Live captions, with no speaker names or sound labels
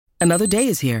Another day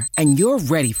is here, and you're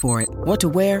ready for it. What to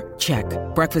wear? Check.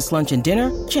 Breakfast, lunch, and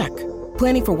dinner? Check.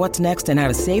 Planning for what's next and how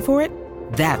to save for it?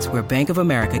 That's where Bank of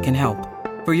America can help.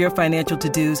 For your financial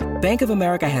to-dos, Bank of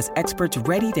America has experts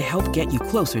ready to help get you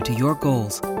closer to your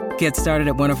goals. Get started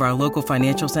at one of our local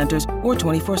financial centers or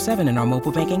 24/7 in our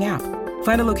mobile banking app.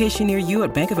 Find a location near you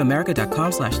at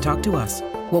bankofamerica.com/talktous.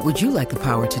 What would you like the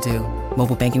power to do?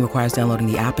 Mobile banking requires downloading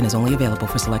the app and is only available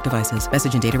for select devices.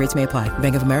 Message and data rates may apply.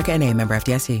 Bank of America N.A., member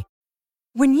FDIC.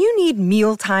 When you need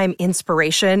mealtime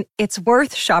inspiration, it's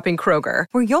worth shopping Kroger,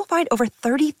 where you'll find over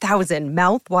 30,000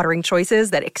 mouth-watering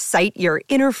choices that excite your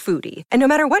inner foodie. And no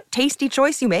matter what tasty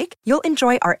choice you make, you'll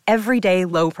enjoy our everyday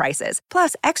low prices,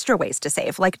 plus extra ways to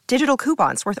save, like digital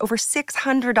coupons worth over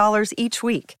 $600 each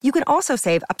week. You can also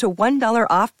save up to $1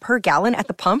 off per gallon at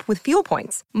the pump with fuel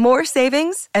points. More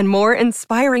savings and more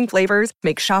inspiring flavors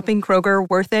make shopping Kroger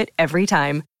worth it every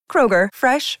time. Kroger,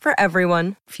 fresh for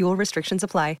everyone. Fuel restrictions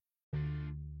apply.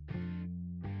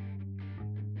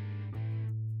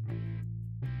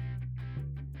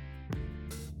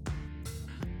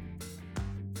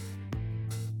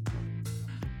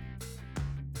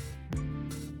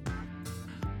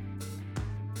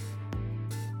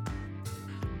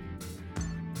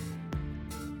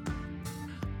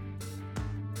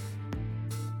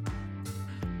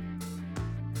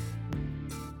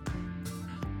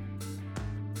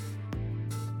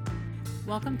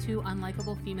 Welcome to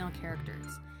Unlikable Female Characters,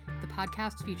 the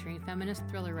podcast featuring feminist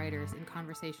thriller writers in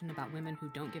conversation about women who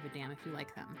don't give a damn if you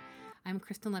like them. I'm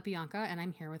Kristen Lepianka, and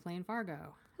I'm here with Lane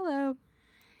Fargo. Hello.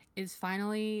 It's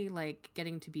finally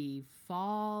getting to be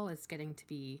fall. It's getting to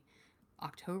be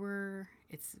October.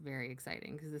 It's very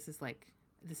exciting because this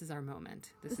is our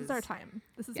moment. This is our time.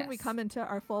 This is when we come into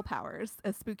our full powers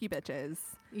as spooky bitches.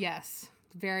 Yes.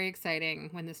 Very exciting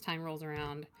when this time rolls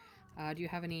around. Do you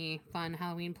have any fun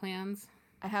Halloween plans?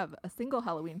 I have a single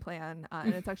Halloween plan,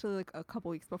 and it's actually a couple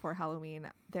weeks before Halloween.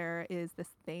 There is this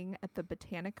thing at the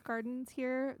Botanic Gardens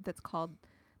here that's called,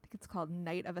 I think it's called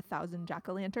Night of 1,000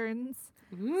 Jack-o'-lanterns.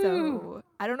 So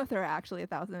I don't know if there are actually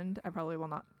 1,000. I probably will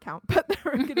not count, but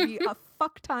there are going to be a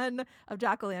fuck ton of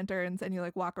jack-o'-lanterns, and you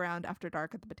walk around after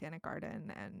dark at the Botanic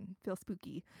Garden and feel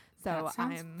spooky. So that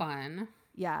sounds fun.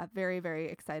 Yeah, very, very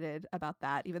excited about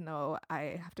that, even though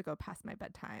I have to go past my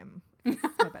bedtime.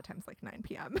 My bedtime's 9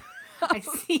 p.m. I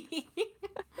see.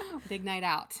 Big night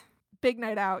out. Big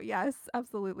night out, yes,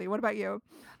 absolutely. What about you?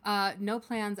 No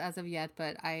plans as of yet,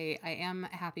 but I am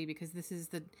happy because this is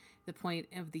the point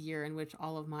of the year in which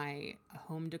all of my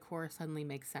home decor suddenly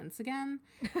makes sense again.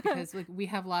 Because we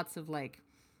have lots of black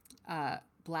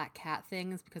cat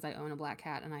things because I own a black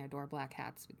cat and I adore black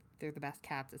cats. They're the best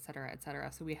cats, et cetera, et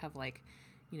cetera. So we have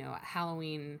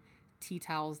Halloween tea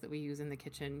towels that we use in the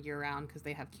kitchen year round because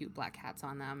they have cute black cats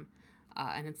on them.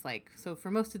 And it's so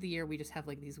for most of the year, we just have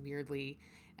these weirdly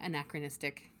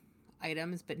anachronistic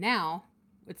items. But now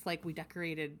it's we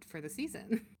decorated for the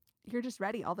season. You're just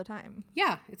ready all the time.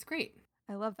 Yeah, it's great.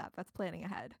 I love that. That's planning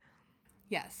ahead.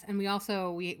 Yes. And we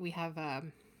also, we have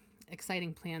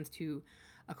exciting plans to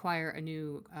acquire a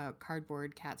new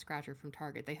cardboard cat scratcher from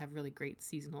Target. They have really great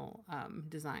seasonal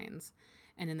designs.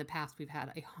 And in the past, we've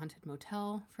had a haunted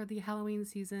motel for the Halloween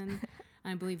season.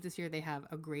 And I believe this year they have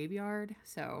a graveyard.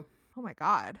 So, oh my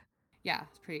God. Yeah,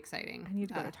 it's pretty exciting. I need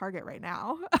to go to Target right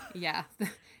now. Yeah.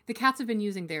 The cats have been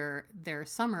using their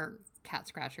summer cat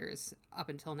scratchers up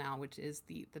until now, which is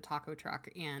the taco truck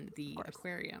and the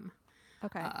aquarium.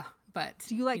 Okay. But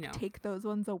do you take those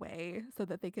ones away so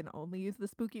that they can only use the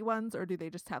spooky ones, or do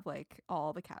they just have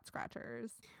all the cat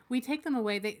scratchers? We take them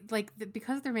away. They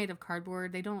because they're made of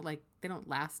cardboard, they don't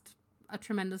last a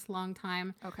tremendous long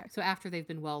time. Okay. So after they've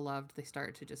been well loved, they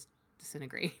start to just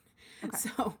disintegrate. Okay.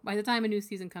 So by the time a new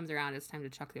season comes around, it's time to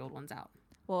chuck the old ones out.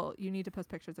 Well, you need to post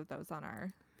pictures of those on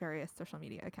our various social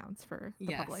media accounts for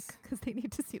the public because they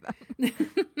need to see them.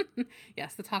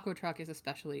 Yes, the taco truck is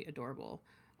especially adorable.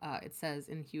 It says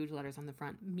in huge letters on the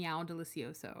front, "Meow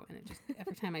Delicioso," and it just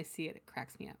every time I see it, it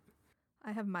cracks me up.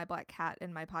 I have my black cat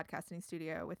in my podcasting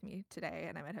studio with me today,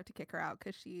 and I might have to kick her out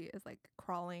because she is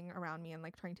crawling around me and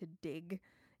trying to dig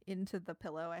into the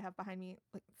pillow I have behind me.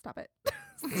 Stop it.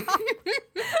 Stop.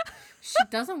 She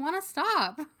doesn't want to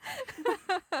stop.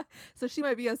 So she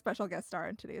might be a special guest star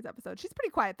in today's episode. She's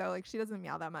pretty quiet though. She doesn't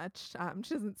meow that much.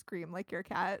 She doesn't scream like your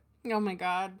cat. Oh my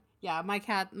God. Yeah, my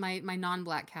cat, my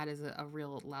non-black cat is a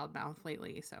real loudmouth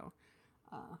lately. So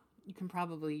you've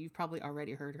probably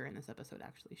already heard her in this episode.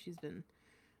 Actually, she's been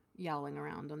yowling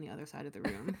around on the other side of the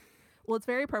room. Well, it's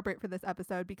very appropriate for this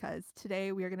episode because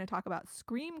today we are going to talk about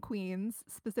scream queens,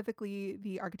 specifically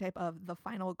the archetype of the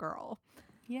final girl.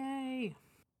 Yay.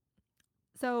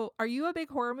 So, are you a big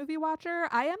horror movie watcher?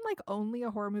 I am like only a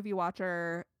horror movie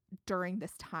watcher during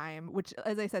this time, which,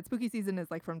 as I said, spooky season is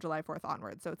like from July 4th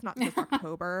onwards. So it's not just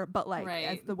October, but like as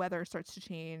Right. the weather starts to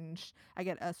change, I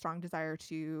get a strong desire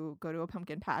to go to a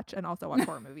pumpkin patch and also watch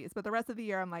horror movies. But the rest of the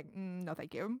year, I'm like, no,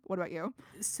 thank you. What about you?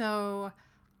 So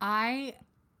I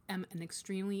am an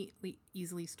extremely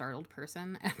easily startled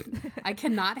person. And I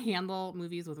cannot handle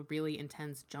movies with really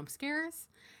intense jump scares.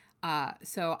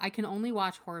 So I can only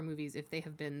watch horror movies if they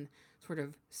have been sort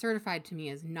of certified to me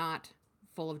as not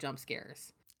full of jump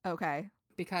scares. Okay.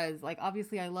 Because like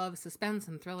obviously I love suspense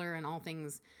and thriller and all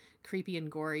things creepy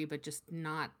and gory, but just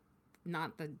not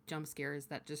the jump scares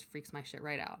that just freaks my shit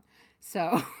right out.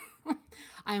 So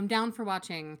I am down for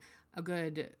watching a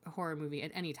good horror movie at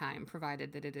any time,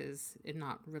 provided that it is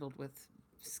not riddled with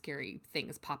scary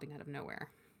things popping out of nowhere.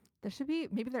 There should be,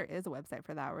 maybe there is a website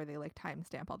for that where they like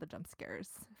timestamp all the jump scares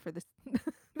for this,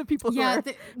 the people who are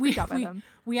freaked out by them.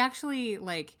 We actually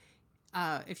like,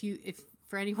 if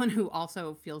for anyone who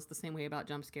also feels the same way about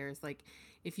jump scares, like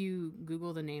if you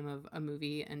Google the name of a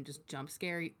movie and just jump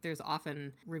scare, there's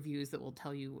often reviews that will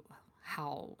tell you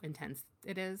how intense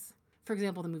it is. For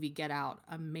example, the movie Get Out,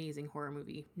 amazing horror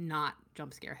movie, not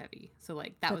jump scare heavy. So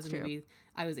like that was a movie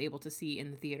I was able to see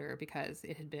in the theater because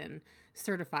it had been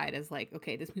certified as like,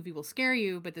 okay, this movie will scare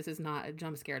you, but this is not a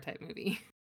jump scare type movie.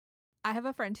 I have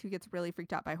a friend who gets really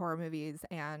freaked out by horror movies,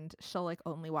 and she'll like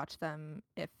only watch them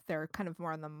if they're kind of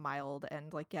more on the mild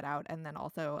end, like Get Out, and then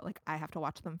also like I have to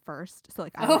watch them first. So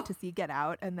like I went to see Get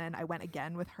Out, and then I went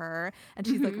again with her, and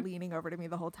she's like leaning over to me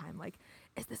the whole time, like,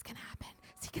 "Is this gonna happen?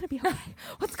 Is he gonna be okay?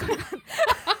 What's going on?"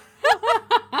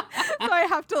 So I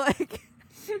have to like,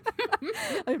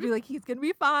 I'd be like, "He's gonna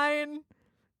be fine.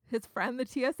 His friend, the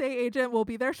TSA agent, will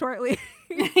be there shortly.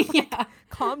 Yeah,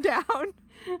 calm down."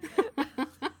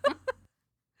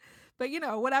 But you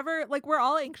know, whatever, like we're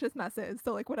all anxious messes.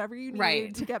 So like whatever you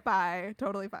need to get by,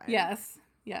 totally fine. Yes.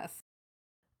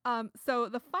 So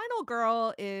the final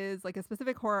girl is like a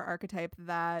specific horror archetype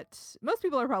that most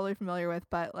people are probably familiar with,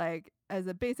 but like as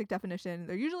a basic definition,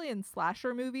 they're usually in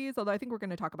slasher movies, although I think we're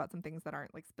going to talk about some things that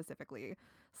aren't like specifically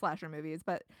slasher movies,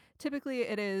 but typically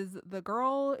it is the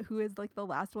girl who is like the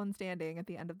last one standing at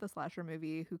the end of the slasher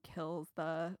movie who kills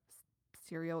the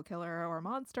serial killer or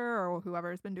monster or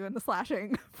whoever's been doing the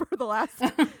slashing for the last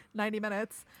 90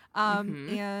 minutes.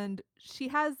 And she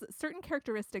has certain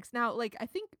characteristics. Now, like, I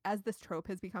think as this trope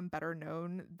has become better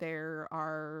known, there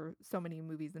are so many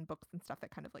movies and books and stuff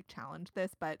that kind of like challenge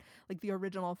this. But like the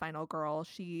original Final Girl,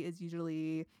 she is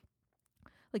usually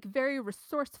like very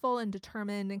resourceful and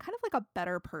determined and kind of like a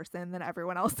better person than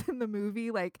everyone else in the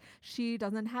movie. Like she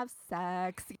doesn't have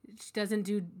sex. She doesn't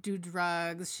do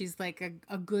drugs. She's like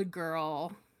a good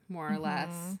girl, more or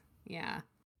less. Yeah.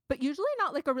 But usually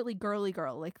not like a really girly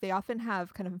girl. Like they often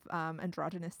have kind of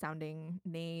androgynous sounding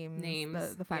names.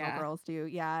 The final girls do.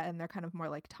 Yeah. And they're kind of more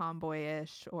like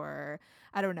tomboyish, or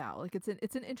I don't know. Like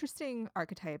it's an interesting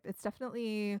archetype. It's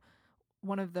definitely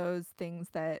one of those things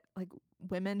that like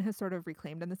women has sort of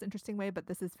reclaimed in this interesting way, but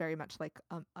this is very much like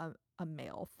a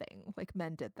male thing. Like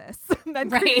men did this. Men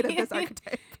created this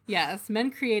archetype. Yes, men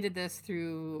created this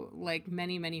through like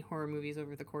many horror movies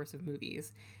over the course of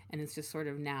movies, and it's just sort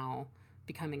of now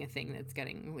becoming a thing that's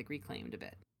getting like reclaimed a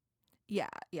bit. Yeah.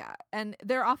 And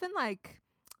they're often like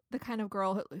the kind of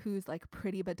girl who's like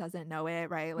pretty but doesn't know it,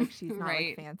 right? Like she's not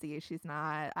like fancy. She's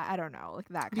not, I don't know, like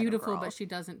that kind beautiful, of girl. But she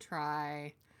doesn't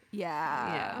try.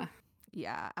 Yeah,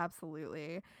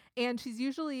 absolutely. And she's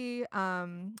usually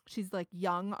she's like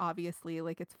young, obviously,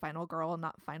 like it's final girl,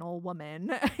 not final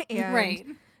woman.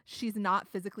 And she's not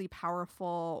physically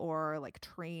powerful or like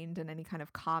trained in any kind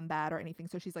of combat or anything.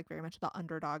 So she's like very much the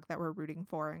underdog that we're rooting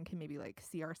for and can maybe like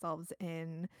see ourselves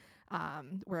in,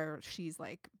 where she's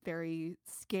like very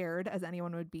scared as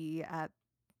anyone would be at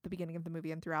the beginning of the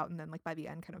movie and throughout, and then like by the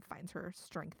end kind of finds her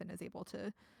strength and is able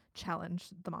to challenge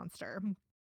the monster.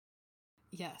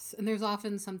 Yes, and there's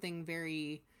often something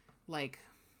very, like,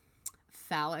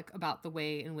 phallic about the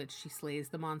way in which she slays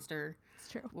the monster. It's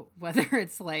true. Whether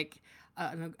it's, like,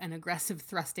 an aggressive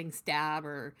thrusting stab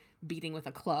or beating with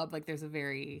a club, like, there's a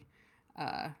very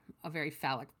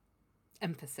phallic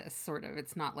emphasis, sort of.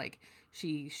 It's not like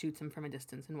she shoots him from a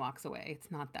distance and walks away.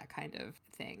 It's not that kind of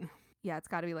thing. Yeah, it's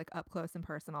got to be, like, up close and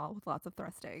personal with lots of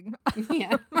thrusting.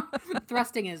 Yeah,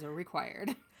 thrusting is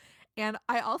required. And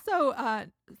I also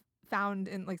found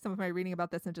in like some of my reading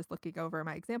about this and just looking over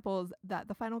my examples that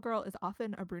the final girl is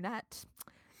often a brunette,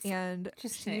 and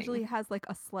she usually has like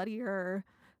a sluttier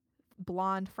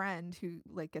blonde friend who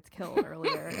like gets killed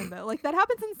earlier, and like that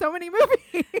happens in so many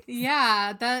movies.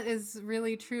 Yeah, that is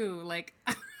really true. Like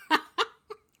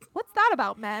what's that that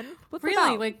about, men? What's really?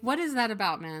 about? Like, what is that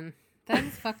about, man? That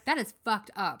is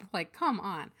fucked up. Like, come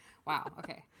on. Wow.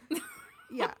 Okay.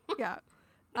 Yeah.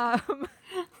 Um,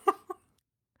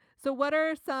 so what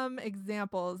are some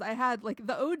examples? I had like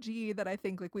the OG that I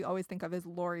think like we always think of is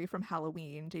Laurie from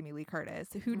Halloween, Jamie Lee Curtis,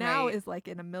 who now Right. is like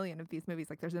in a million of these movies.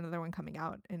 Like there's another one coming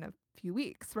out in a few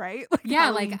weeks, right? Like Yeah,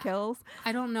 Halloween like Kills.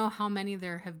 I don't know how many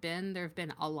there have been. There have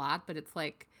been a lot, but it's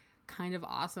like kind of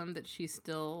awesome that she's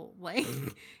still like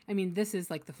I mean, this is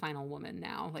like the final woman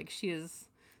now. Like she is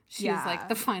like Yeah.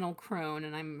 the final crone,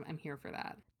 and I'm here for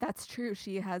that. That's true.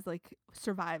 She has like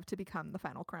survived to become the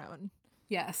final crone.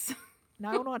 Yes. Now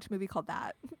I want to watch a movie called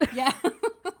that. Yeah.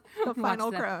 The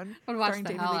Final Crone. I would watch starring the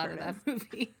Jamie hell Lee out of that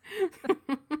movie.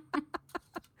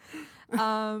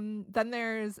 Then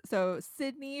there's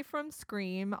Sydney from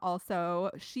Scream. Also,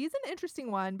 she's an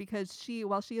interesting one because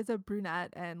while she is a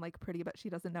brunette and like pretty, but she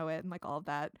doesn't know it and like all of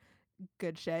that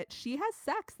good shit, she has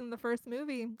sex in the first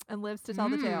movie and lives to tell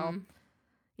the tale.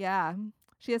 Yeah,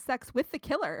 she has sex with the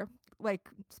killer. Like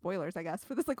spoilers, I guess,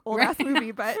 for this like old ass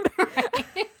movie, but. Right.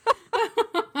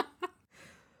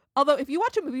 Although, if you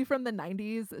watch a movie from the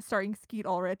 90s starring Skeet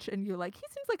Ulrich and you're like, he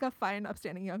seems like a fine,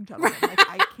 upstanding young gentleman, like,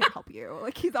 I can't help you.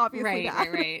 Like, he's obviously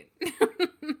bad. Right.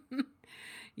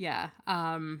 Yeah.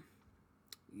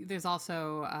 There's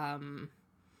also,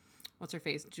 what's her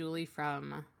face? Julie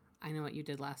from I Know What You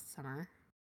Did Last Summer.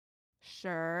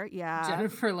 Sure, yeah.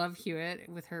 Jennifer Love Hewitt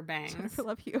with her bangs. Jennifer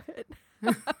Love Hewitt.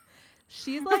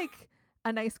 She's like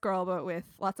a nice girl, but with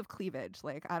lots of cleavage.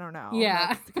 Like, I don't know.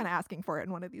 Yeah. Kind of asking for it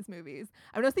in one of these movies.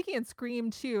 I was thinking in Scream,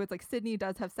 too, it's like Sydney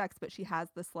does have sex, but she has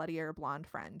the sluttier blonde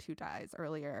friend who dies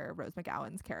earlier, Rose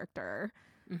McGowan's character.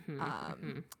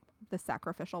 The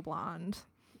sacrificial blonde.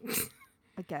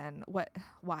 Again,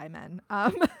 why men?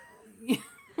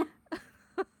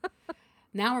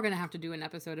 Now we're going to have to do an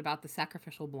episode about the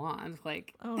sacrificial blonde.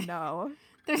 Like, oh, no.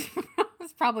 There's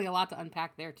probably a lot to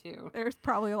unpack there, too. There's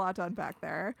probably a lot to unpack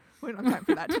there. We don't have time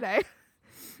for that today.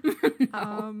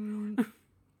 No.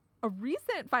 A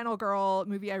recent Final Girl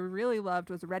movie I really loved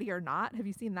was Ready or Not. Have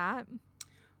you seen that?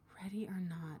 Ready or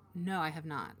Not? No, I have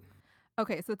not.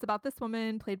 Okay, so it's about this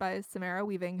woman played by Samara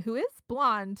Weaving who is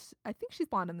blonde. I think she's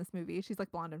blonde in this movie. She's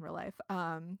like blonde in real life.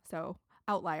 So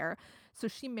outlier. So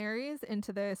she marries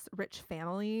into this rich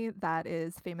family that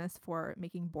is famous for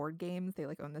making board games. They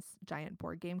like own this giant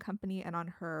board game company. And on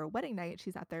her wedding night,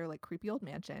 she's at their like creepy old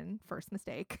mansion. First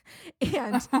mistake.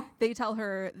 And they tell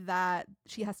her that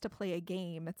she has to play a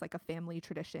game. It's like a family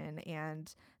tradition. And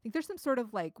I think there's some sort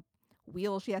of like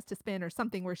wheel she has to spin or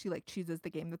something where she like chooses the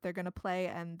game that they're going to play,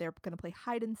 and they're going to play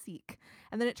hide and seek.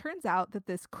 And then it turns out that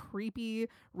this creepy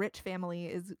rich family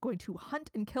is going to hunt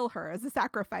and kill her as a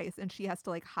sacrifice, and she has to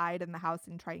like hide in the house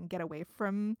and try and get away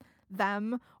from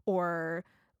them, or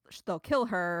they'll kill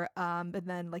her. And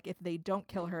then like if they don't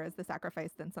kill her as the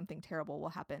sacrifice, then something terrible will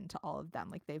happen to all of them.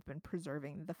 Like they've been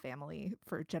preserving the family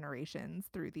for generations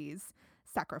through these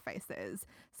sacrifices.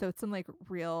 So it's some like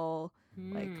real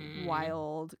like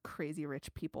wild crazy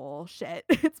rich people shit.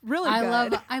 It's really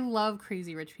good. I love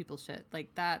crazy rich people shit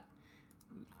like that.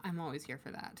 I'm always here for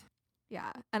that.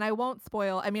 Yeah. And I won't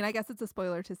spoil. I mean, I guess it's a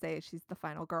spoiler to say she's the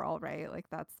final girl, right? Like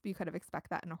that's, you kind of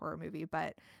expect that in a horror movie,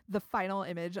 but the final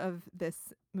image of this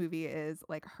movie is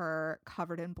like her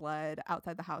covered in blood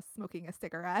outside the house smoking a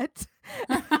cigarette,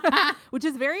 which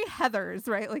is very Heathers,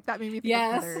 right? Like that made me think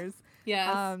of Heathers.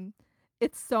 Yes.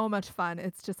 It's so much fun.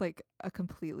 It's just like a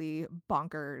completely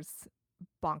bonkers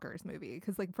movie,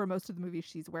 because like for most of the movie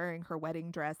she's wearing her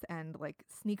wedding dress and like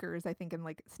sneakers, I think, and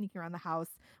like sneaking around the house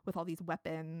with all these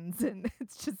weapons, and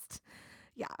it's just,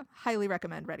 yeah, highly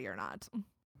recommend Ready or Not.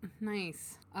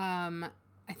 Nice. I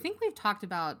think we've talked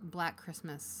about Black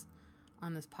Christmas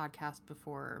on this podcast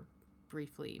before,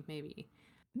 briefly, maybe.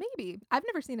 I've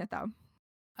never seen it though.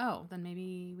 Oh, then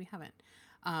maybe we haven't.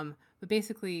 But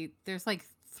basically there's like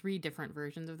 3 different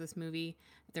versions of this movie.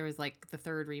 There was like the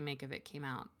 3rd remake of it came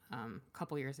out a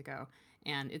couple years ago,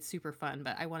 and it's super fun,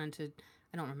 but I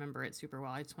don't remember it super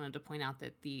well. I just wanted to point out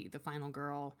that the final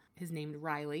girl is named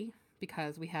Riley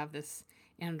because we have this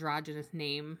androgynous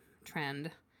name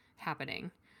trend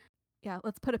happening. Yeah,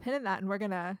 let's put a pin in that, and we're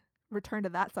gonna return to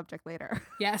that subject later.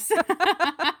 Yes.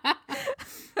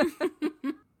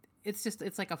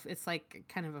 It's like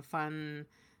kind of a fun,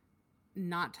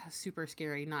 not super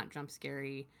scary, not jump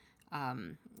scary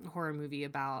horror movie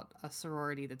about a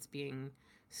sorority that's being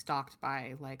stalked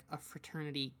by like a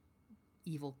fraternity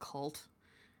evil cult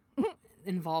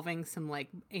involving some like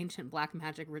ancient black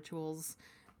magic rituals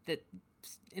that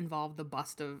involve the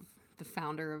bust of the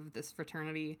founder of this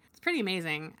fraternity. It's pretty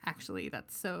amazing, actually. That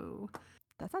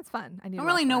sounds fun. I don't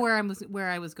really know where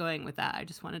I was going with that. I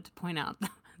just wanted to point out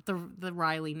the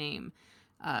Riley name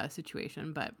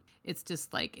situation. But it's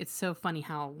just like, it's so funny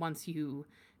how once you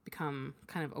become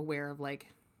kind of aware of like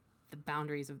the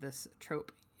boundaries of this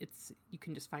trope, you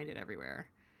can just find it everywhere.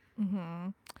 Mm-hmm.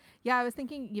 Yeah, I was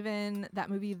thinking even that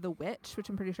movie The Witch, which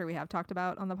I'm pretty sure we have talked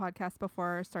about on the podcast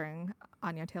before, starring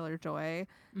Anya Taylor-Joy.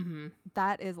 Mm-hmm.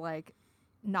 That is like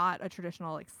not a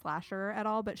traditional like slasher at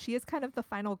all, but she is kind of the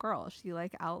final girl. She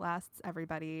like outlasts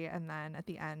everybody and then at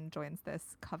the end joins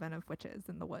this coven of witches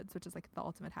in the woods, which is like the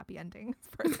ultimate happy ending as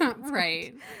far as I'm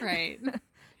concerned. Right.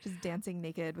 Just dancing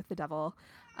naked with the devil.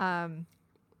 My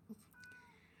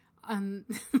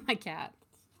cat.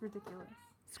 It's ridiculous.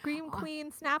 Scream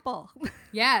Queen Snapple.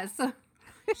 Yes.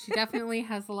 She definitely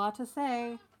has a lot to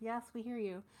say. Yes, we hear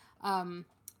you.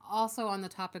 Also on the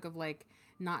topic of like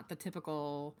not the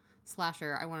typical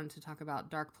slasher, I wanted to talk about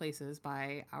Dark Places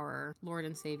by our Lord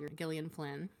and Savior Gillian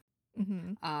Flynn.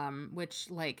 Mm-hmm. Which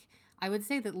like I would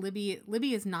say that Libby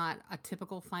is not a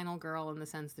typical final girl in the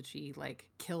sense that she like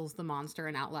kills the monster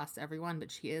and outlasts everyone, but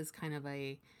she is kind of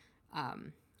a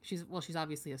she's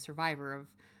obviously a survivor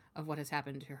of what has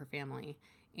happened to her family.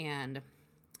 And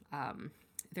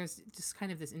there's just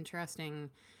kind of this interesting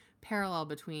parallel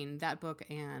between that book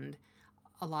and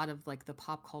a lot of like the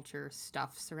pop culture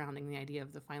stuff surrounding the idea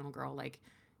of the final girl, like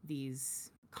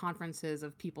these conferences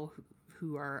of people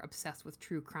who are obsessed with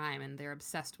true crime and they're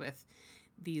obsessed with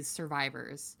these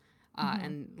survivors.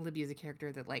 And Libby is a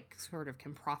character that like sort of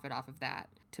can profit off of that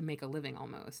to make a living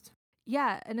almost.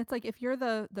 Yeah, and it's like if you're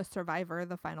the survivor,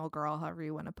 the final girl, however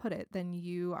you want to put it, then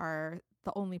you are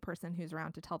the only person who's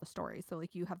around to tell the story. So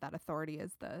like you have that authority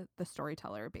as the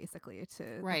storyteller basically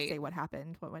to like, say what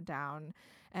happened, what went down.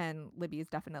 And Libby is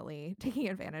definitely taking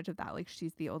advantage of that. Like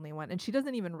she's the only one, and she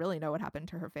doesn't even really know what happened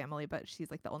to her family, but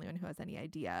she's like the only one who has any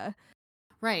idea.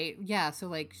 Right. Yeah. So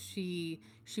like she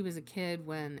was a kid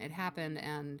when it happened,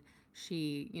 and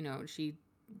she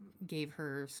gave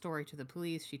her story to the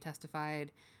police. She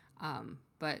testified.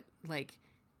 But like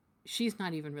she's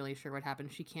not even really sure what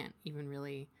happened. She can't even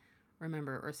really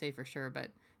remember or say for sure, but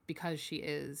because she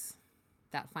is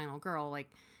that final girl,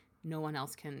 like no one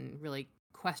else can really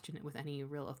question it with any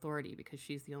real authority because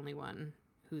she's the only one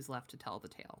who's left to tell the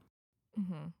tale.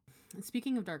 Mm-hmm.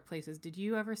 Speaking of Dark Places, did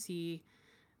you ever see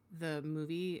the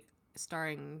movie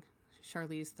starring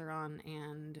Charlize Theron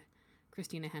and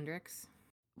Christina Hendricks?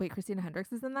 Wait, Christina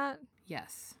Hendricks is in that?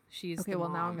 Yes, she's okay. Well,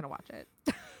 now I'm gonna watch it.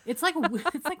 It's like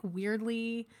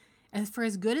weirdly,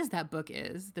 as good as that book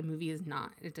is, the movie is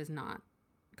not. It does not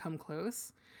come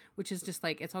close, which is just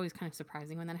like it's always kind of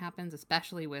surprising when that happens,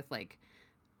 especially with like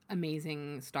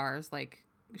amazing stars like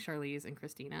Charlize and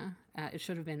Christina. It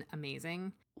should have been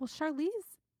amazing. Well, Charlize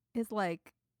is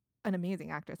like an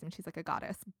amazing actress. I mean, she's like a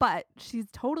goddess, but she's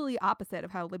totally opposite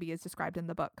of how Libby is described in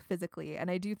the book physically. And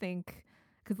I do think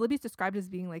because Libby's described as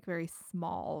being like very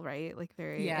small, right? Like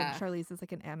very, and Charlize is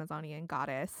like an Amazonian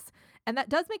goddess. And that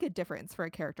does make a difference for a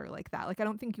character like that. Like, I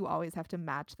don't think you always have to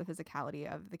match the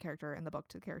physicality of the character in the book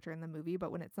to the character in the movie.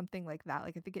 But when it's something like that,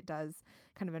 like I think it does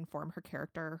kind of inform her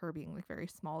character, her being like very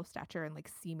small of stature and like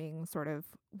seeming sort of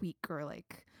weak or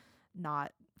like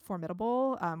not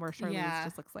formidable, where Charlize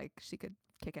just looks like she could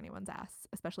kick anyone's ass,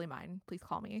 especially mine. Please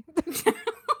call me.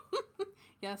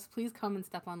 Yes, please come and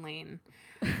step on Lane.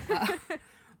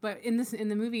 But in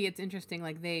the movie, it's interesting.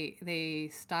 Like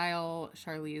they style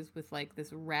Charlize with like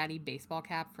this ratty baseball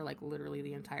cap for like literally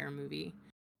the entire movie.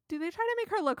 Do they try to make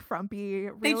her look frumpy?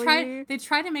 Really? They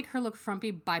try to make her look frumpy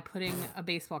by putting a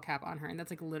baseball cap on her, and that's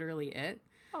like literally it.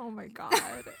 Oh my god!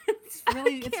 It's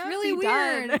really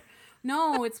weird. Done.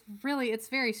 No, it's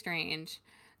very strange.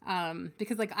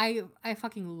 Because like I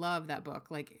fucking love that book.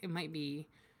 Like it might be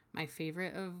my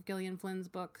favorite of Gillian Flynn's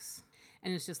books,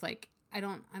 and it's just like I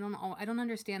don't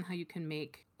understand how you can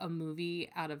make a movie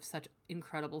out of such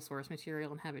incredible source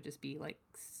material and have it just be like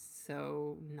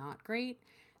so not great.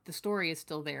 The story is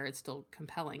still there, it's still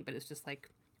compelling, but it's just like,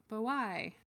 but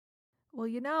why? Well,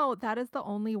 you know, that is the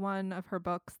only one of her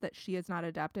books that she has not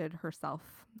adapted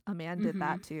herself. A man did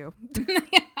that too.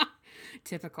 Yeah.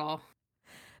 Typical.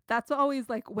 That's always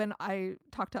like when I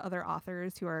talk to other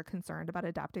authors who are concerned about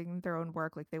adapting their own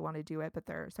work, like they want to do it, but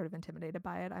they're sort of intimidated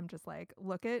by it. I'm just like,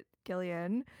 look at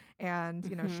Gillian and,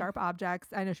 you know, Sharp Objects.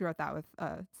 I know she wrote that with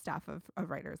a staff of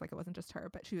writers. Like it wasn't just her,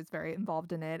 but she was very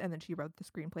involved in it. And then she wrote the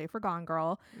screenplay for Gone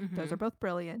Girl. Those are both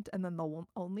brilliant. And then the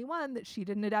only one that she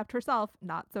didn't adapt herself,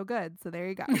 not so good. So there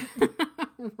you go.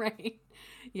 Right.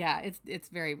 Yeah.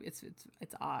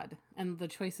 It's odd. And the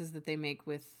choices that they make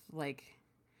with like,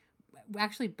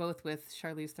 actually both with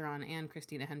Charlize Theron and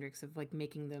Christina Hendricks of like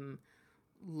making them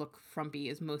look frumpy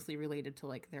is mostly related to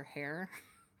like their hair.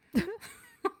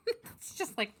 It's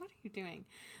just like, what are you doing?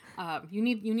 You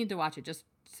need to watch it just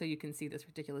so you can see this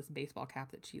ridiculous baseball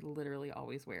cap that she literally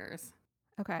always wears.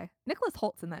 Okay. Nicholas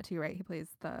Holt's in that too, right? He plays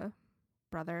the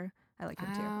brother. I like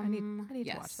him too. I need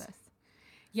to watch Yes. this.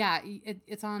 Yeah,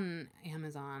 it's on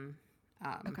Amazon.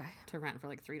 Okay. To rent for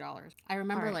like $3. I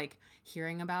remember Alright. like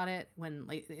hearing about it when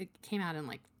like it came out in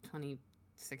like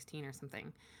 2016 or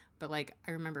something, but like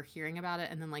I remember hearing about it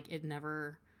and then like it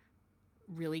never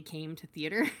really came to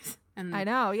theaters. And I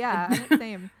know, yeah.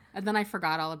 Same. and then I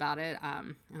forgot all about it.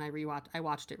 And I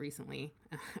watched it recently.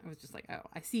 I was just like, oh,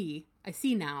 I see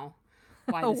now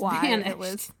why this Why vanished. it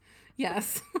was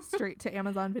Yes. straight to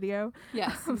Amazon Video.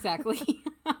 Yes, exactly.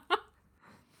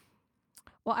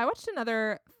 Well, I watched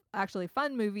another actually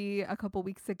fun movie a couple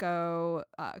weeks ago,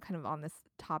 kind of on this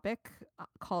topic,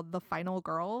 called The Final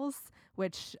Girls,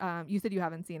 which you said you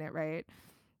haven't seen it, right?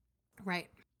 Right.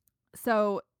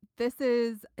 So it's kind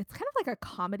of like a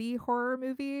comedy horror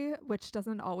movie, which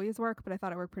doesn't always work, but I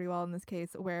thought it worked pretty well in this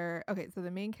case so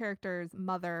the main character's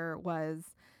mother was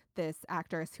this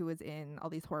actress who was in all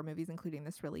these horror movies, including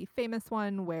this really famous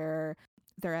one where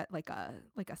they're at like a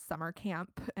summer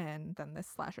camp and then this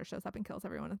slasher shows up and kills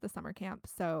everyone at the summer camp.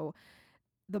 So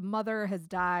the mother has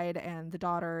died and the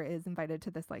daughter is invited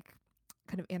to this like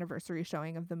kind of anniversary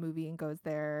showing of the movie and goes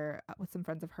there with some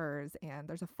friends of hers, and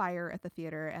there's a fire at the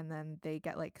theater and then they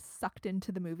get like sucked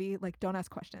into the movie. Like, don't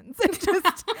ask questions.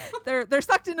 Just they're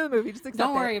sucked into the movie. Just accept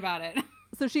Don't worry about it.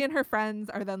 So she and her friends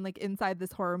are then like inside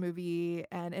this horror movie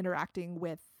and interacting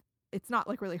with, it's not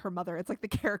like really her mother, it's like the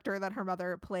character that her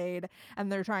mother played,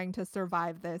 and they're trying to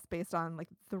survive this based on like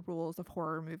the rules of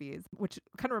horror movies, which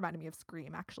kind of reminded me of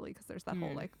Scream actually, because there's that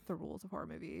whole like the rules of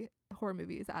horror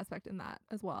movies aspect in that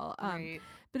as well. Right.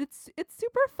 But it's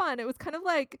super fun. It was kind of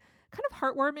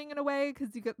heartwarming in a way,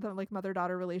 because you get the like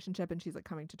mother-daughter relationship and she's like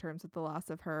coming to terms with the loss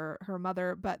of her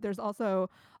mother, but there's also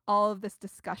all of this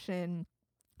discussion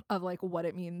of like what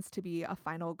it means to be a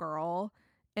final girl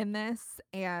in this.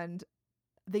 And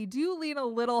they do lean a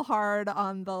little hard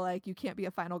on the like, you can't be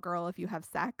a final girl if you have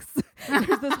sex.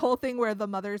 There's this whole thing where the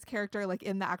mother's character, like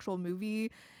in the actual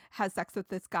movie, has sex with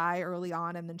this guy early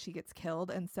on and then she gets killed.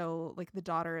 And so like the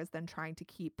daughter is then trying to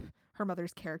keep her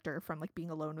mother's character from like being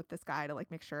alone with this guy to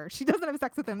like make sure she doesn't have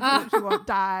sex with him so that she won't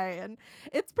die. And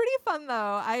it's pretty fun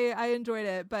though. I enjoyed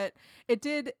it, but it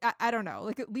did, I don't know,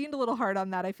 like it leaned a little hard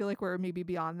on that. I feel like we're maybe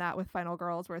beyond that with Final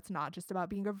Girls, where it's not just about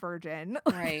being a virgin.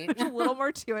 Right. There's a little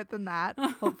more to it than that,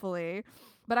 hopefully.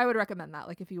 But I would recommend that,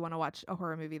 like if you want to watch a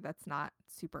horror movie that's not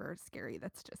super scary,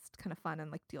 that's just kind of fun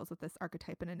and like deals with this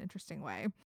archetype in an interesting way.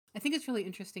 I think it's really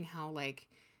interesting how like,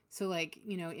 so like,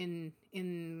 you know,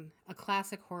 in a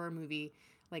classic horror movie,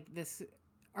 like this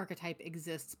archetype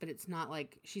exists, but it's not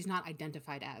like, she's not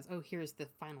identified as, oh, here's the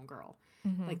final girl.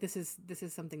 Mm-hmm. Like this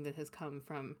is something that has come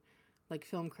from like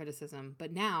film criticism,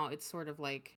 but now it's sort of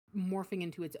like morphing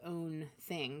into its own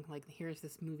thing. Like here's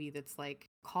this movie that's like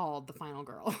called The Final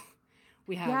Girl.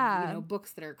 We have, you know,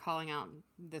 books that are calling out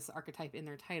this archetype in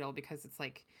their title because it's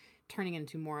like turning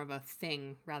into more of a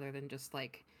thing rather than just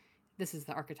like, this is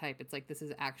the archetype. It's like, this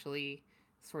is actually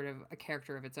sort of a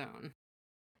character of its own.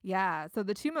 Yeah. So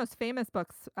the two most famous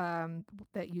books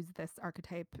that use this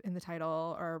archetype in the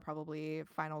title are probably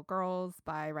Final Girls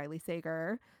by Riley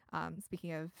Sager.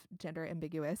 Speaking of gender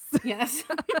ambiguous Yes.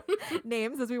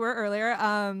 names, as we were earlier.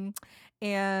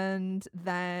 And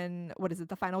then what is it?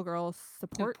 The Final Girls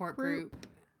Support Group.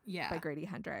 Yeah. By Grady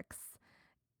Hendrix.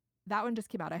 That one just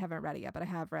came out. I haven't read it yet, but I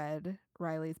have read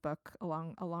Riley's book a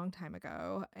long time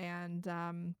ago.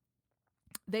 And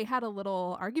they had a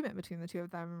little argument between the two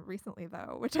of them recently,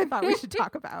 though, which I thought we should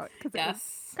talk about because it was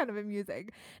kind of amusing.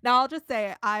 Now, I'll just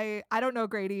say I don't know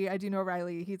Grady. I do know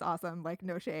Riley. He's awesome. Like,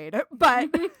 no shade.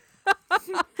 But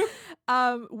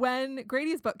when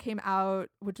Grady's book came out,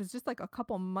 which was just like a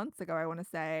couple months ago, I want to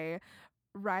say,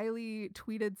 Riley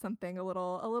tweeted something a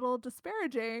little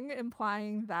disparaging,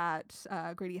 implying that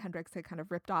Grady Hendrix had kind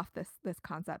of ripped off this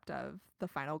concept of the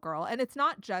final girl. And it's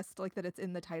not just like that it's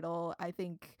in the title. I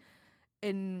think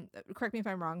correct me if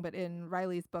I'm wrong, but in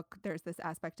Riley's book, there's this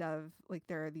aspect of like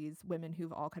there are these women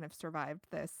who've all kind of survived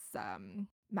this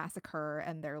massacre,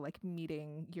 and they're like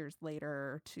meeting years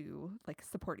later to like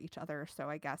support each other. So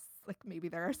I guess like maybe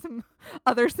there are some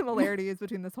other similarities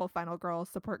between this whole final girl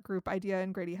support group idea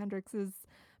and Grady Hendrix's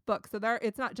book. So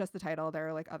it's not just the title, there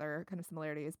are like other kind of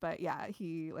similarities. But yeah,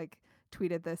 he like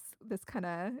tweeted this kind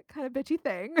of bitchy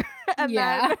thing and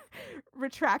then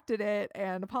retracted it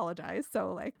and apologized.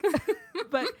 So like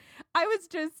but I was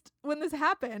just, when this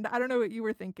happened, I don't know what you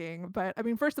were thinking, but I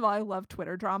mean, first of all, I love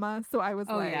Twitter drama, so I was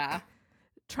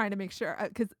trying to make sure,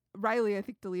 because Riley I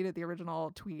think deleted the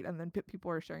original tweet and then people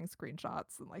were sharing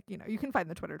screenshots, and like, you know, you can find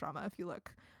the Twitter drama if you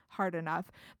look hard enough.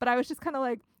 But I was just kind of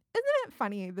like, isn't it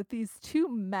funny that these two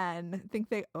men think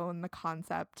they own the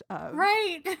concept of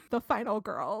Right. the final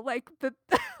girl? Like the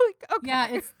okay.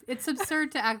 Yeah, it's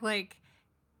absurd to act like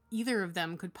either of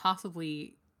them could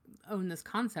possibly own this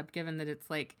concept, given that it's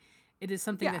like it is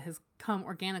something that has come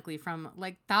organically from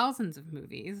like thousands of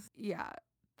movies. Yeah.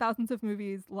 Thousands of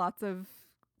movies, lots of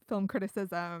film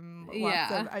criticism,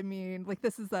 lots of, I mean, like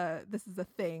this is a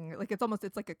thing. Like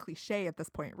it's like a cliche at this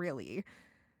point, really.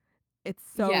 It's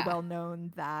so well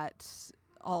known that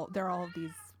there are all of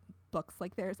these books.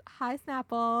 Like there's Hi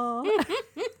Snapple.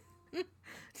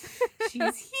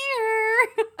 She's here.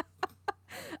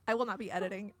 I will not be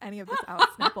editing any of this out.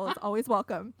 Snapple is always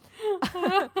welcome.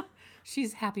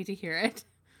 She's happy to hear it.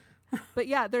 But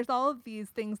yeah, there's all of these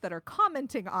things that are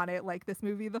commenting on it, like this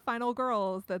movie The Final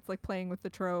Girls that's like playing with the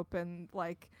trope, and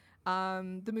like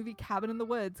the movie Cabin in the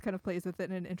Woods kind of plays with it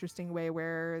in an interesting way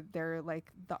where they're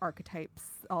like the archetypes,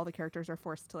 all the characters are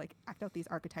forced to like act out these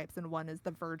archetypes, and one is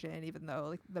the virgin, even though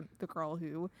like the girl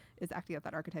who is acting out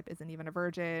that archetype isn't even a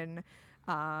virgin.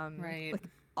 Right. Like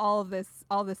all this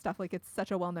stuff, like it's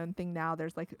such a well-known thing now.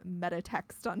 There's like meta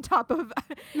text on top of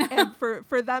and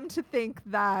for them to think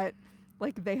that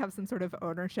like they have some sort of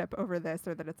ownership over this,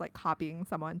 or that it's like copying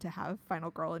someone to have Final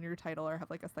Girl in your title, or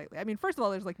have like a slightly, I mean, first of all,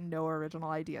 there's like no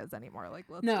original ideas anymore. Like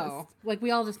like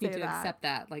we all just need to accept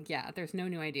that. Like, yeah, there's no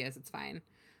new ideas. It's fine.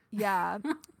 Yeah.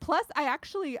 Plus, I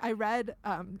read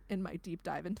in my deep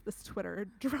dive into this Twitter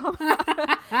drama,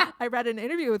 I read an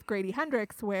interview with Grady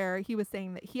Hendrix where he was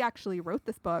saying that he actually wrote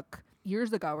this book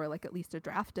years ago, or like at least a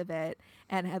draft of it,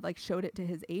 and had like showed it to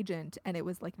his agent, and it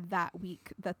was like that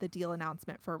week that the deal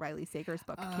announcement for Riley Sager's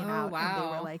book came out. Wow. And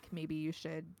they were like, maybe you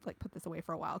should like put this away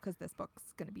for a while because this book's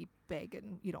going to be big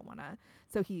and you don't want to.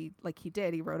 So he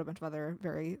wrote a bunch of other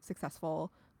very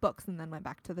successful books and then went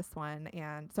back to this one.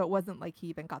 And so it wasn't like he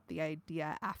even got the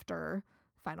idea after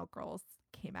Final Girls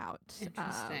came out.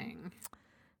 Interesting.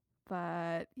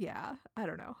 But yeah, I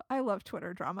don't know. I love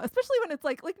Twitter drama, especially when it's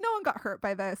like no one got hurt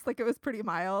by this. Like it was pretty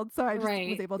mild, so I just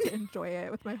was able to enjoy it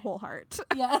with my whole heart.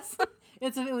 Yes,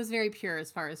 it was very pure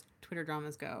as far as Twitter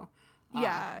dramas go.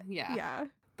 Yeah.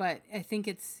 But I think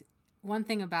it's one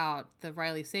thing about the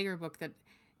Riley Sager book that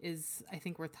is, I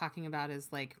think, worth talking about is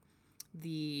like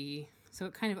so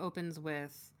it kind of opens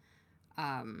with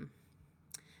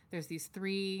there's these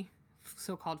three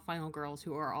so-called final girls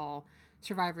who are all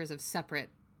survivors of separate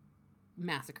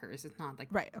massacres. It's not like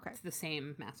it's the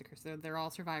same massacres. They're all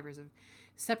survivors of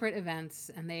separate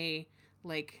events, and they,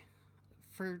 like,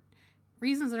 for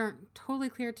reasons that aren't totally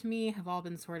clear to me, have all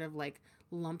been sort of like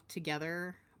lumped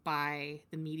together by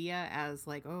the media as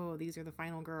like, oh, these are the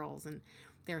final girls, and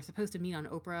they were supposed to meet on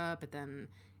Oprah, but then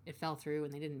it fell through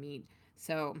and they didn't meet.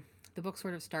 So the book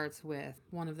sort of starts with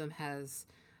one of them has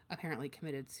apparently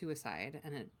committed suicide,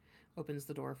 and it opens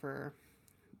the door for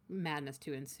madness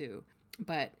to ensue.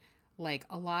 But like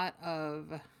a lot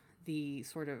of the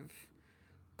sort of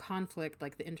conflict,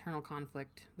 like the internal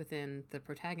conflict within the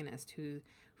protagonist,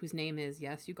 whose name is,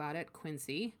 yes, you got it,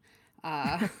 Quincy.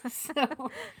 So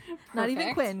not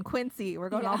even Quincy. We're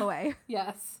going all the way.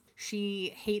 Yes.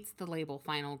 She hates the label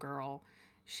final girl.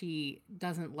 She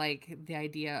doesn't like the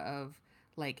idea of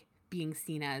like being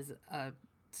seen as a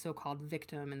so-called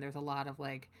victim, and there's a lot of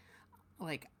like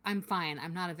I'm fine,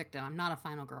 I'm not a victim, I'm not a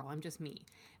final girl, I'm just me.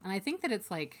 And I think that it's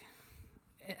like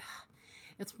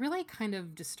it's really kind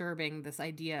of disturbing, this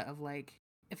idea of like,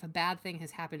 if a bad thing has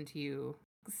happened to you,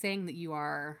 saying that you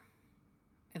are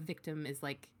a victim is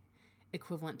like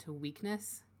equivalent to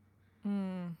weakness,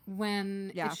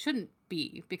 when it shouldn't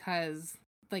be, because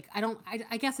like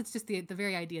I guess it's just the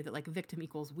very idea that like victim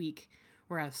equals weak,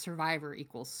 whereas survivor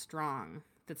equals strong.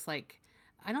 That's like,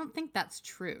 I don't think that's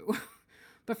true.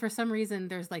 But for some reason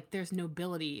there's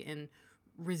nobility in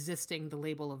resisting the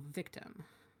label of victim.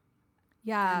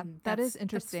 Yeah, that is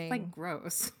interesting. That's like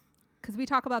gross. Because we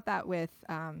talk about that with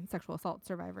sexual assault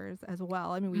survivors as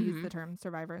well. I mean, we use the term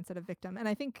survivor instead of victim. And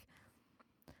I think,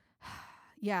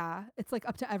 yeah, it's like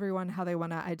up to everyone how they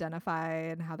want to identify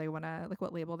and how they want to, like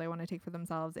what label they want to take for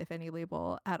themselves, if any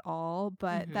label at all.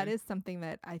 But that is something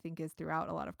that I think is throughout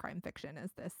a lot of crime fiction,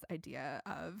 is this idea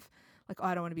of like, oh,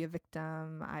 I don't want to be a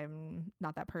victim. I'm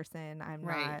not that person. I'm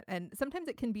not. And sometimes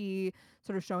it can be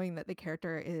sort of showing that the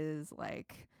character is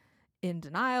like in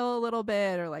denial a little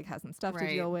bit, or like has some stuff to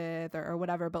deal with, or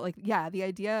whatever. But like, yeah, the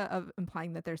idea of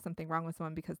implying that there's something wrong with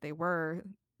someone because they were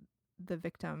the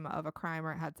victim of a crime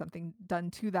or had something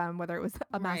done to them, whether it was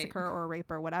a massacre or a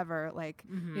rape or whatever, like,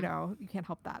 you know, you can't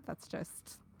help that. That's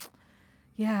just,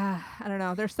 yeah, I don't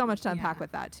know. There's so much to unpack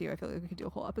with that too. I feel like we could do a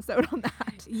whole episode on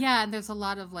that. Yeah, and there's a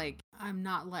lot of like, I'm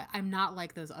not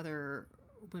like those other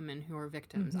women who are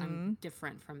victims. I'm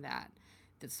different from that.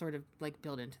 That's sort of like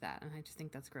built into that. And I just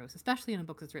think that's gross, especially in a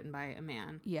book that's written by a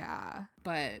man. Yeah.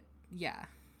 But yeah,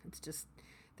 it's just,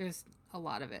 there's a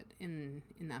lot of it in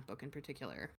that book in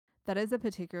particular. That is a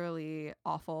particularly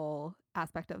awful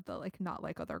aspect of the like not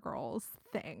like other girls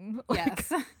thing.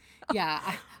 Yes. Yeah.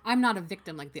 I'm not a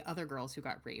victim like the other girls who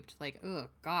got raped. Like, oh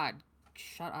God,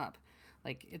 shut up.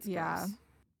 Like, it's gross.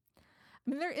 I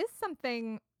mean, there is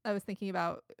something I was thinking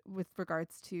about with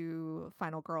regards to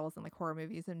final girls and like horror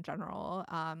movies in general.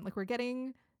 Like we're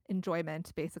getting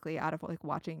enjoyment basically out of like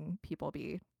watching people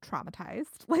be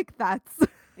traumatized. Like that's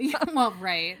Yeah, well,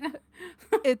 right.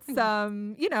 it's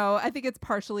you know, I think it's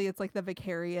partially it's like the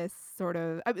vicarious sort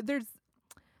of there's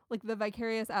like the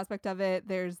vicarious aspect of it.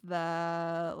 There's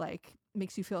the like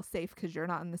makes you feel safe because you're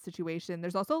not in the situation.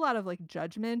 There's also a lot of like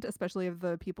judgment, especially of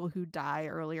the people who die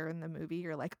earlier in the movie.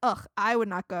 You're like, ugh, I would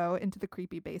not go into the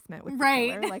creepy basement with the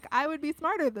killer. Like I would be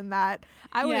smarter than that.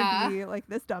 I wouldn't be like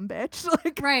this dumb bitch.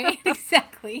 Like right,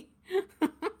 exactly.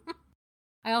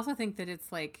 I also think that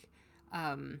it's like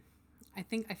I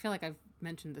feel like I've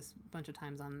mentioned this a bunch of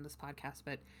times on this podcast,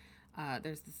 but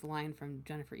there's this line from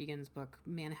Jennifer Egan's book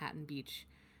Manhattan Beach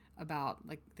about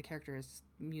like the character is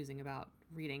musing about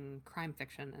reading crime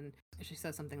fiction, and she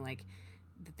says something like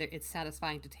that it's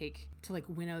satisfying to like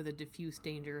winnow the diffuse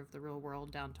danger of the real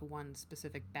world down to one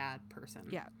specific bad person.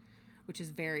 Yeah. Which is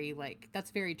very like,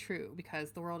 that's very true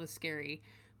because the world is scary.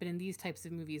 But in these types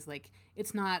of movies, like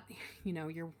it's not, you know,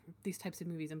 these types of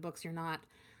movies and books, you're not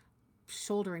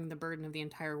shouldering the burden of the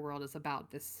entire world. It's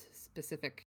about this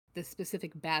specific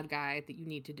bad guy that you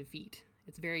need to defeat.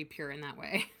 It's very pure in that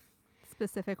way.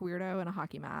 Specific weirdo in a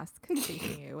hockey mask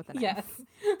facing you with a knife. Yes,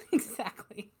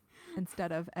 exactly.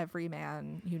 Instead of every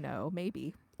man you know,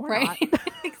 maybe or right. not.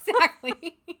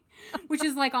 Exactly. Which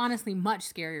is like honestly much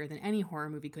scarier than any horror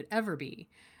movie could ever be.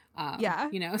 Yeah.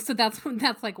 You know, so that's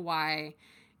like why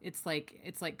it's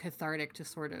like cathartic to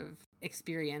sort of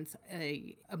experience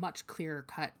a much clearer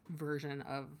cut version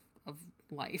of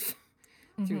life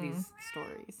through these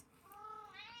stories.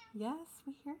 Yes,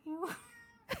 we hear you.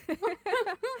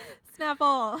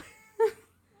 Snapple.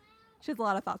 She has a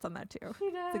lot of thoughts on that too.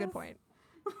 She does. It's a good point.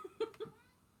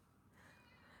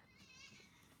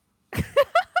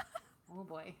 Oh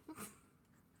boy.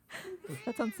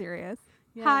 That sounds serious.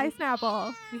 Yeah, Hi,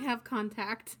 Snapple. We have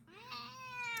contact.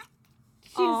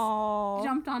 She's Aww.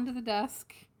 jumped onto the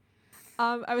desk.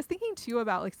 I was thinking too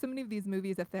about like so many of these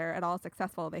movies, if they're at all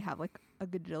successful, they have like a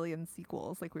gajillion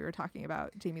sequels. Like we were talking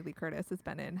about, Jamie Lee Curtis has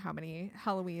been in how many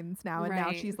Halloweens now, and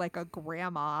now she's like a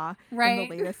grandma in the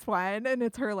latest one, and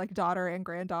it's her like daughter and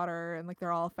granddaughter, and like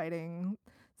they're all fighting.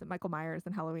 Is it Michael Myers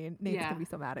in Halloween? Nate's gonna be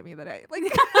so mad at me that I like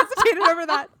hesitated over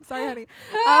that. Sorry, honey.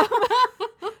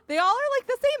 They all are like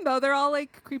the same though. They're all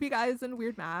like creepy guys in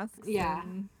weird masks. Yeah.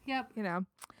 And, Yep. you know.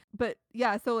 But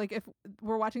yeah, so like if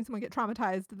we're watching someone get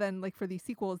traumatized, then like for these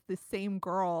sequels, the same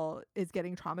girl is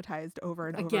getting traumatized over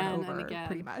and over and over,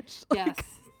 pretty much. Yes.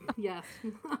 Yes.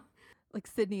 Like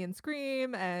Sydney in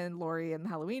Scream and Laurie in the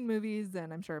Halloween movies,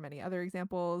 and I'm sure many other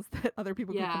examples that other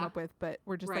people could come up with, but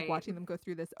we're just like watching them go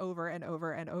through this over and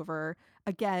over and over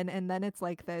again. And then it's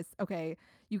like this, okay,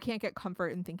 you can't get comfort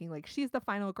in thinking like she's the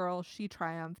final girl, she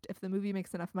triumphed. If the movie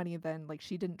makes enough money, then like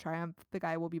she didn't triumph, the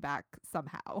guy will be back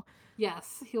somehow.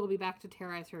 Yes, he'll be back to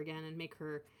terrorize her again and make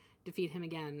her defeat him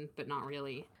again, but not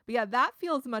really. But yeah, that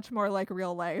feels much more like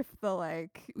real life. The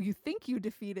like you think you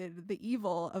defeated the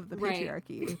evil of the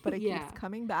patriarchy, but it keeps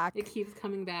coming back. It keeps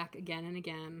coming back again and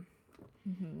again.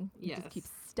 Mm-hmm. You just keep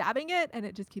stabbing it, and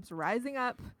it just keeps rising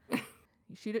up. You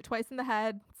shoot it twice in the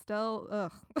head. Still,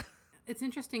 ugh. It's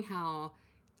interesting how,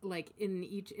 like, in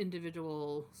each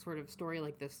individual sort of story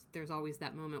like this, there's always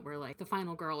that moment where, like, the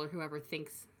final girl or whoever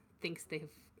thinks they've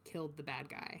killed the bad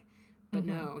guy. But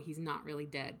no, he's not really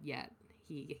dead yet.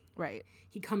 He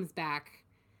comes back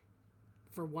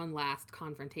for one last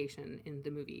confrontation in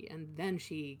the movie, and then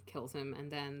she kills him,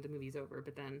 and then the movie's over.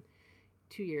 But then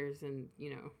 2 years and,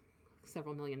 you know,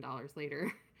 several $1 million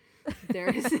later,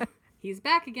 he's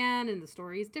back again, and the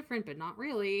story is different, but not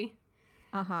really.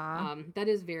 That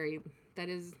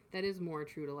is more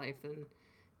true to life than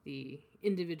the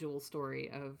individual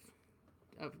story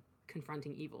of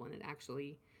confronting evil and it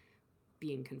actually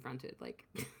being confronted. Like,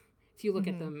 if you look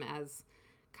at them as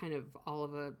kind of all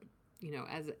of a, you know,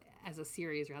 as a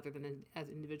series rather than as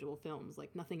individual films,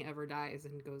 like nothing ever dies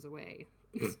and goes away.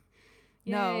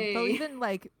 No, they'll even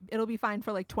like it'll be fine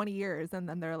for like 20 years, and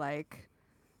then they're like,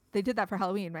 they did that for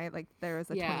Halloween, right? Like there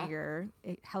was a 20-year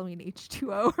Halloween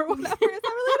H2O or whatever. Is that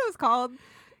really what it was called?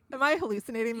 Am I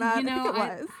hallucinating that? You know, I think it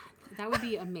was. That would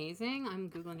be amazing. I'm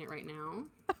Googling it right now.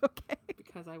 Okay.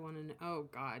 Because I want to know. Oh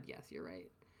God, yes, you're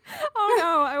right. Oh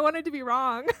no, I wanted to be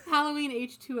wrong. Halloween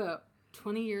H2O,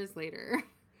 20 years later.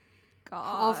 God.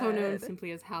 Also known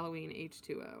simply as Halloween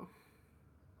H2O.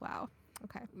 Wow.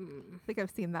 Okay. I think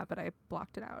I've seen that, but I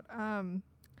blocked it out.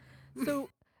 So,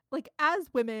 like, as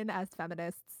women, as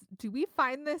feminists, do we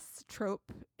find this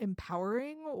trope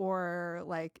empowering, or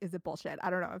like, is it bullshit? I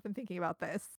don't know. I've been thinking about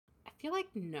this. I feel like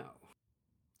no.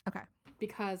 Okay.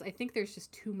 Because I think there's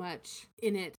just too much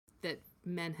in it that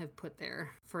men have put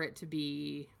there for it to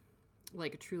be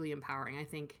like truly empowering. I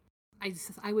think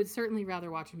I would certainly rather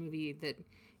watch a movie that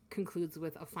concludes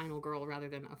with a final girl rather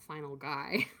than a final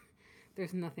guy.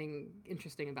 There's nothing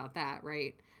interesting about that,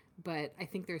 right? But I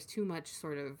think there's too much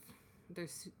sort of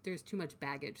there's too much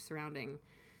baggage surrounding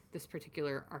this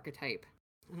particular archetype,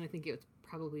 and I think it's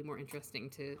probably more interesting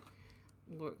to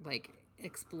like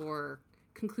explore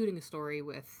concluding a story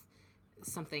with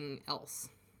something else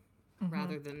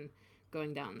rather than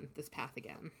going down this path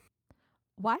again.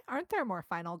 Why aren't there more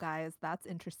final guys? That's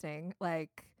interesting.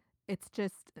 Like, it's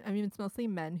just, I mean, it's mostly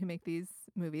men who make these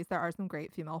movies. There are some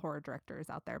great female horror directors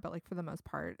out there, but like for the most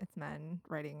part, it's men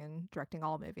writing and directing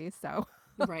all movies. So,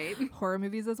 Right. horror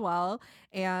movies as well.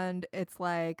 And it's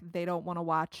like they don't want to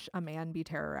watch a man be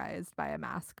terrorized by a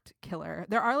masked killer.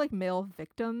 There are like male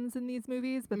victims in these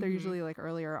movies, but they're usually like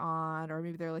earlier on, or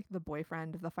maybe they're like the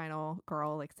boyfriend of the final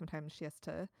girl. Like sometimes she has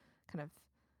to kind of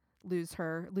lose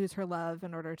her love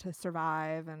in order to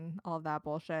survive and all of that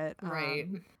bullshit. Right.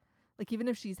 Like even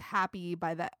if she's happy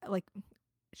by the like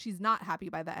she's not happy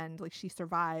by the end, like she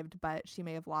survived, but she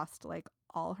may have lost like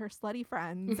all her slutty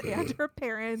friends and her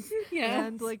parents Yes.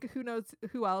 and like who knows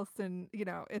who else. And you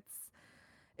know, it's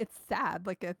sad.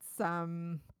 Like it's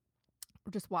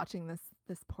just watching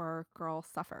this poor girl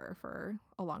suffer for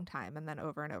a long time and then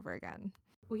over and over again.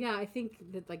 Well, yeah, I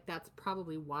think that like that's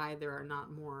probably why there are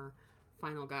not more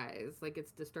final guys. Like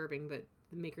it's disturbing, but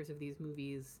the makers of these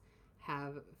movies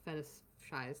have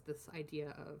fetishized this idea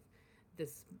of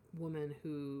this woman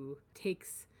who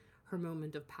takes her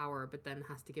moment of power but then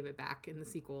has to give it back in the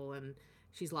sequel, and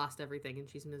she's lost everything and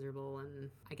she's miserable, and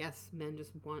I guess men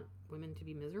just want women to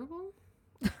be miserable.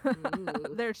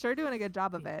 Ooh. They're sure doing a good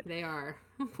job of it. They are.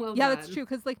 Well Yeah, done. that's true.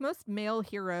 Because like most male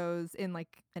heroes in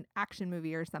like an action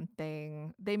movie or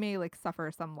something, they may like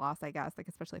suffer some loss, I guess. Like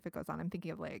especially if it goes on. I'm thinking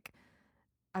of like,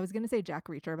 I was gonna say Jack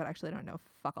Reacher, but actually I don't know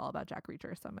fuck all about Jack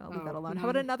Reacher, so I'm gonna leave that alone. How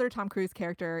about another Tom Cruise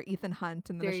character, Ethan Hunt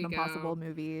in the There Mission you go. Impossible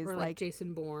movies? Or like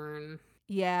Jason Bourne.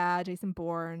 Yeah, Jason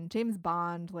Bourne, James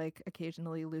Bond, like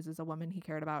occasionally loses a woman he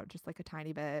cared about just like a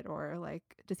tiny bit, or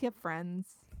like does he have friends?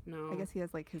 No. I guess he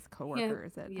has like his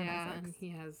coworkers at Yeah, MI6. and he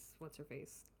has what's her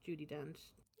face? Judi Dench.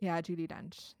 Yeah, Judi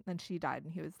Dench. Then she died,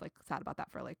 and he was like sad about that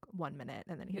for like 1 minute,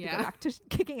 and then he had to Yeah. go back to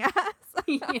kicking ass.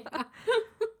 Yeah.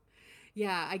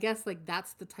 Yeah, I guess like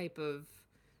that's the type of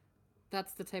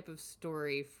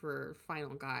story for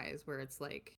final guys where it's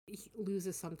like he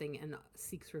loses something and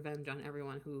seeks revenge on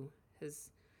everyone who has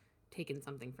taken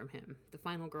something from him. The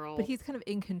final girl. But he's kind of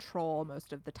in control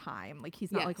most of the time. Like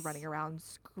he's not like Yes. running around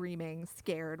screaming,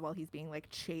 scared while he's being like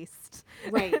chased.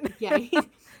 Right. Yeah.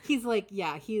 He's like,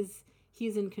 yeah, he's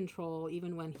in control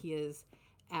even when he is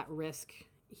at risk.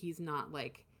 He's not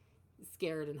like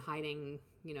scared and hiding,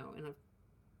 you know, in a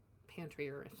pantry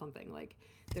or something. Like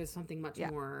there's something much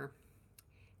more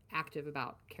active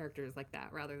about characters like that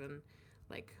rather than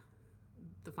like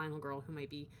the final girl who might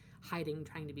be hiding,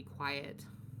 trying to be quiet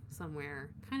somewhere.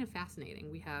 Kind of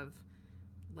fascinating. We have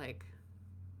like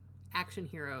action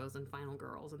heroes and final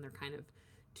girls, and they're kind of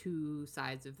two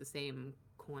sides of the same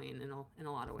coin in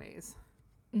a lot of ways.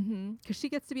 Because she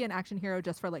gets to be an action hero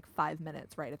just for like 5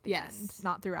 minutes right at the Yes. end,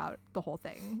 not throughout the whole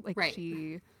thing. Like Right.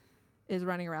 she is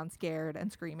running around scared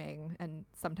and screaming, and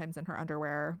sometimes in her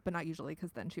underwear, but not usually,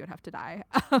 because then she would have to die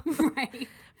Right.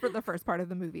 for the first part of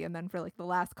the movie. And then for like the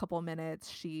last couple minutes,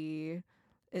 she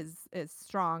is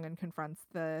strong and confronts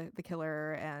the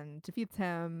killer and defeats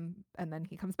him, and then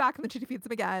he comes back and then she defeats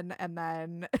him again, and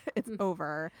then it's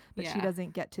over. But she Yeah.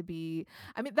 doesn't get to be,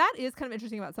 I mean, that is kind of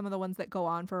interesting about some of the ones that go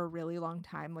on for a really long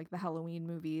time, like the Halloween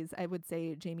movies. I would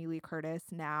say Jamie Lee Curtis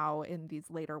now in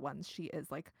these later ones, she is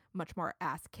like much more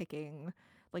ass kicking.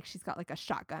 Like she's got like a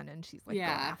shotgun and she's like going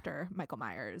Yeah. after Michael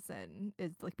Myers and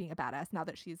is like being a badass now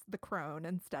that she's the crone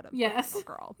instead of Yes. the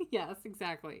little girl. Yes,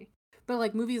 exactly. But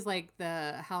like movies like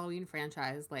the Halloween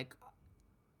franchise like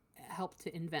helped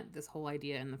to invent this whole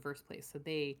idea in the first place. So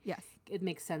Yes. it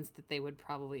makes sense that they would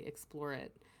probably explore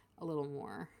it a little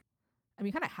more. I mean,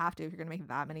 you kind of have to if you're going to make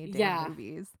that many damn Yeah.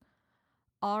 movies.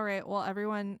 All right. Well,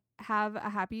 everyone, have a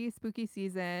happy spooky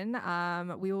season.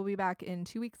 We will be back in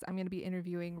 2 weeks. I'm going to be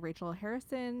interviewing Rachel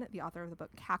Harrison, the author of the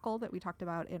book Cackle that we talked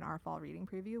about in our fall reading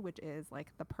preview, which is like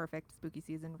the perfect spooky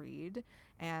season read.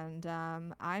 And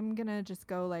I'm going to just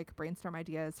go like brainstorm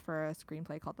ideas for a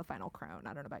screenplay called The Final Crown.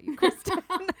 I don't know about you, Kristen.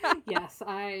 Yes,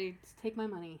 I take my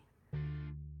money.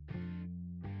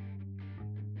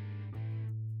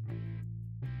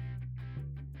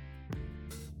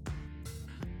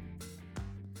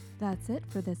 That's it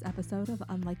for this episode of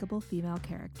Unlikable Female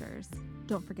Characters.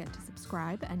 Don't forget to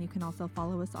subscribe, and you can also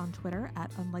follow us on Twitter at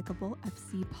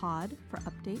UnlikableFCPod for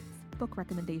updates, book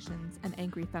recommendations, and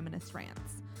angry feminist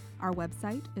rants. Our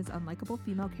website is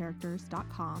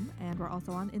unlikablefemalecharacters.com, and we're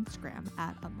also on Instagram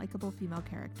at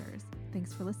UnlikableFemaleCharacters.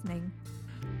 Thanks for listening.